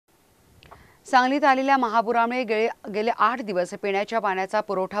सांगलीत आलेल्या महापुरामुळे गेले 8 दिवस पिण्याच्या पाण्याचा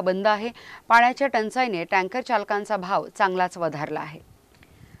पुरवठा बंद आहे। पाण्याच्या टंचाईने टँकर चालकांचा भाव चांगलाच वधारला आहे।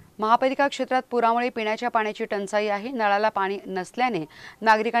 महापालिका क्षेत्रात पुरामुळे पिण्याच्या पाण्याची टंचाई आहे। नळाला पाणी नसल्याने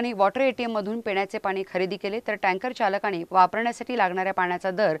नागरिकांनी वॉटर एटीएम मधून पिण्याचे पाणी खरेदी केले, तर टँकर चालकांनी वापरण्यासाठी लागणाऱ्या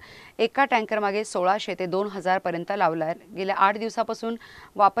पाण्याचा दर एका टँकर मागे 1600 ते 2000 पर्यंत लावला। गेल्या 8 दिवसापासून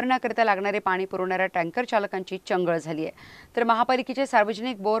वापरण्याकरिता लागणारे पाणी पुरवणाऱ्या टँकर चालकांची चंगळ झाली आहे। तर महापालिकेचे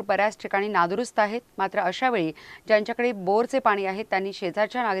सार्वजनिक बोर बऱ्याच ठिकाणी नादुरुस्त आहेत। मात्र अशा वेळी ज्यांच्याकडे बोरचे पाणी आहे त्यांनी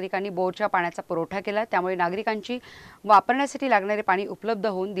शेजारच्या नागरिकांनी बोरच्या पाण्याचा पुरवठा केला, त्यामुळे नागरिकांची वापरण्यासाठी लागणारे पाणी उपलब्ध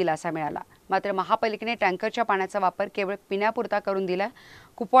होऊन दिलासा मिळाला। मात्र महापालिकेने टँकरच्या पाण्याचा वापर केवळ पिण्यापुरता करून दिला।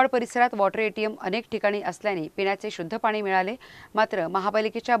 कुपवाड परिसरात वॉटर एटीएम अनेक ठिकाणी असल्याने पिण्याचे शुद्ध पाणी मिळाले। मात्र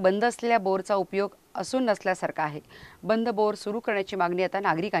महापालिकेच्या बंद असलेल्या बोरचा उपयोग असून नसल्यासारखा आहे। बंद बोर सुरू करण्याची मागणी आता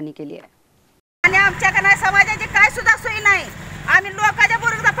नागरिकांनी केली आहे। आणि आमच्याकडे समाजाची काय सुद्धा सोय नाही। आम्ही लोकांच्या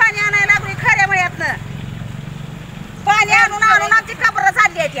बोरचं पाणी आणायला लागलो खऱ्या मळ्यातनं। पाणी आणून आमची कबर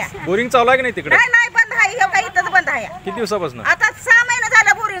चालली आहे। बोरिंग चालू आहे की नाही तिकडे? नाही बंद आहे, हे काही इथंच बंद आहे। किती दिवसापासून? आता 6 महिने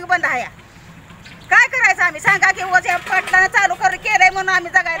झालं बोरिंग बंद आहे। काय करायचं आम्ही सांगा की वजा पाटलाने चालू केलंय म्हणून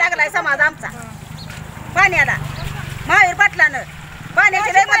आम्ही जगायला लागलाय समाज आमचा। पाण्याला महावीर पाटलानं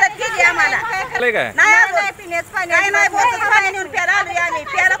पाण्याची लय मदत केली आम्हाला। काय नाही पिण्याचं पाणी नाही, बोरचं पाणी नेऊन प्यायला आलोय आम्ही।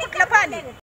 प्यायला कुठलं पाणी?